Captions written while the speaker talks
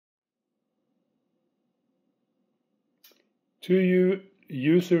To you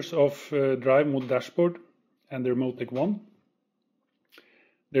users of Drive Mode Dashboard and the Remotek One,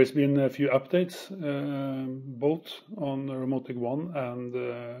 there's been a few updates, both on Remotek One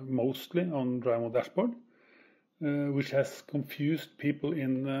and mostly on Drive Mode Dashboard, which has confused people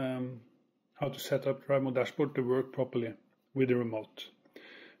in how to set up Drive Mode Dashboard to work properly with the remote.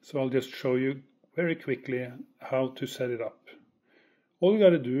 So I'll just show you very quickly how to set it up. All you got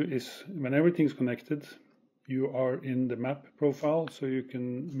to do is, when everything's connected, you are in the map profile, so you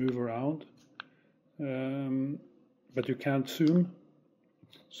can move around, but you can't zoom.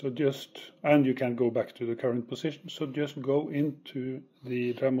 So and you can't go back to the current position. So just go into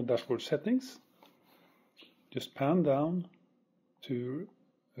the Drive Mode Dashboard settings. Just pan down to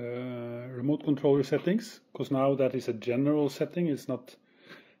remote controller settings, because now that is a general setting. It's not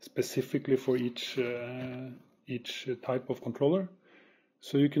specifically for each type of controller.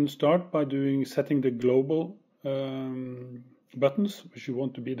 So you can start by setting the global buttons, which you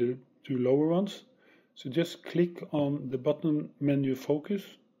want to be the two lower ones. So just click on the button menu focus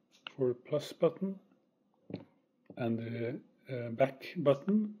for plus button, and the back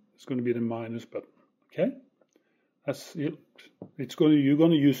button is going to be the minus button. Okay, that's it. You're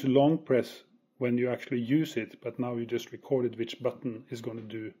going to use long press when you actually use it, but now you just recorded which button is going to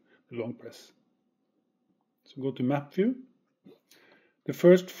do the long press. So go to map view. The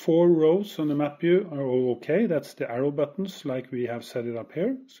first 4 rows on the map view are all okay. That's the arrow buttons like we have set it up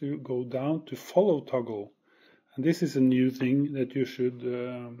here. So you go down to follow toggle. And this is a new thing that you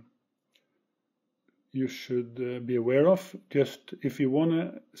should be aware of. Just if you want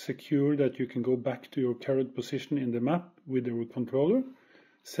to secure that you can go back to your current position in the map with the controller,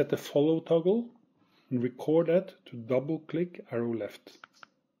 set a follow toggle and record that to double click arrow left.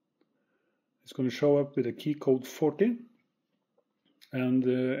 It's going to show up with a key code 40. And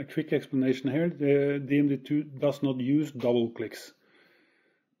a quick explanation here, the DMD2 does not use double clicks,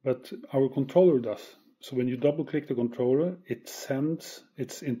 but our controller does. So when you double click the controller, it's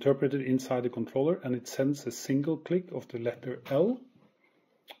interpreted inside the controller, and it sends a single click of the letter L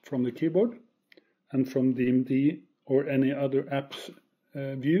from the keyboard. And from DMD or any other app's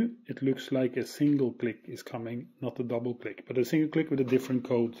view, it looks like a single click is coming, not a double click, but a single click with a different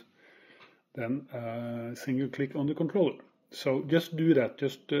code than a single click on the controller. So just do that,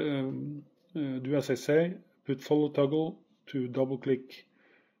 just do as I say, put follow toggle to double click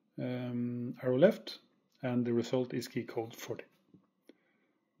arrow left, and the result is key code 40.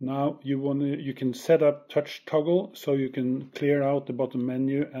 Now you can set up touch toggle, so you can clear out the bottom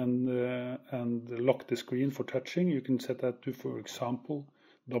menu and lock the screen for touching. You can set that to, for example,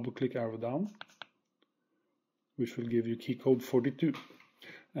 double click arrow down, which will give you key code 42.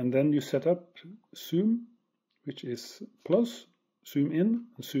 And then you set up zoom, which is plus, zoom in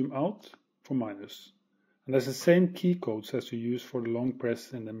and zoom out for minus. And that's the same key codes as you use for the long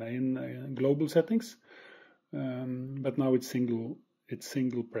press in the main global settings, but now it's single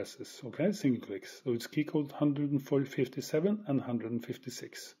presses, okay, single clicks. So it's key code 157 and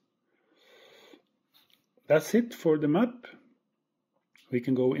 156. That's it for the map. We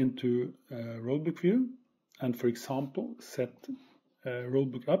can go into roadbook view and, for example, set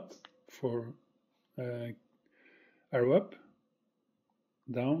roadbook up for arrow up,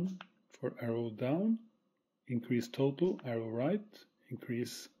 down for arrow down, increase total, arrow right,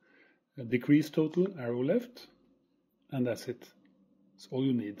 decrease total, arrow left, and that's it. That's all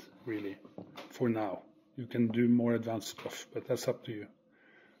you need, really, for now. You can do more advanced stuff, but that's up to you.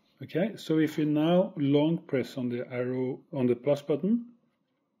 Okay, so if you now long press on the arrow, on the plus button,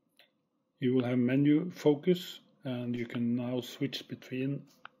 you will have menu focus, and you can now switch between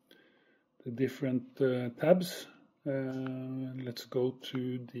the different tabs. Let's go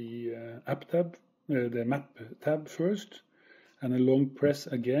to the app tab, the map tab first, and a long press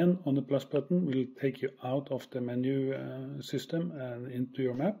again on the plus button will take you out of the menu system and into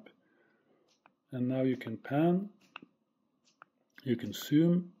your map. And now you can pan, you can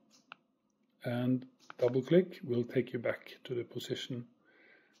zoom, and double click will take you back to the position.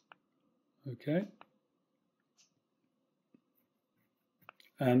 Okay.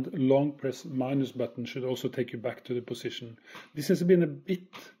 And long press minus button should also take you back to the position. This has been a bit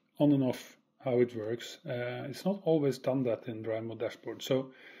on and off how it works. It's not always done that in Drive Mode Dashboard.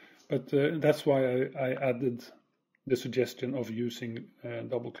 So, but that's why I added the suggestion of using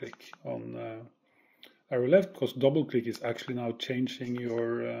double click on arrow left, because double click is actually now changing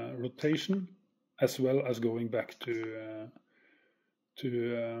your rotation as well as going back to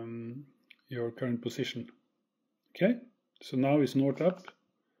your current position. Okay, so now it's north up.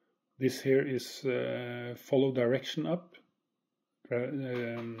 This here is follow direction up,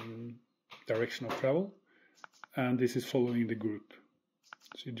 direction of travel, and this is following the group.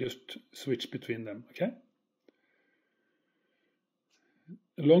 So you just switch between them, okay?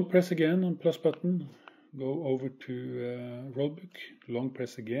 Long press again on plus button, go over to roadbook, long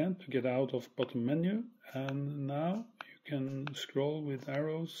press again to get out of bottom menu, and now you can scroll with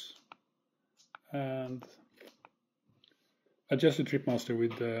arrows and adjust the trip master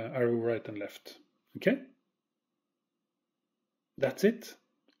with the arrow right and left, okay? That's it.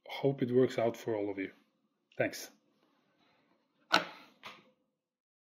 Hope it works out for all of you. Thanks.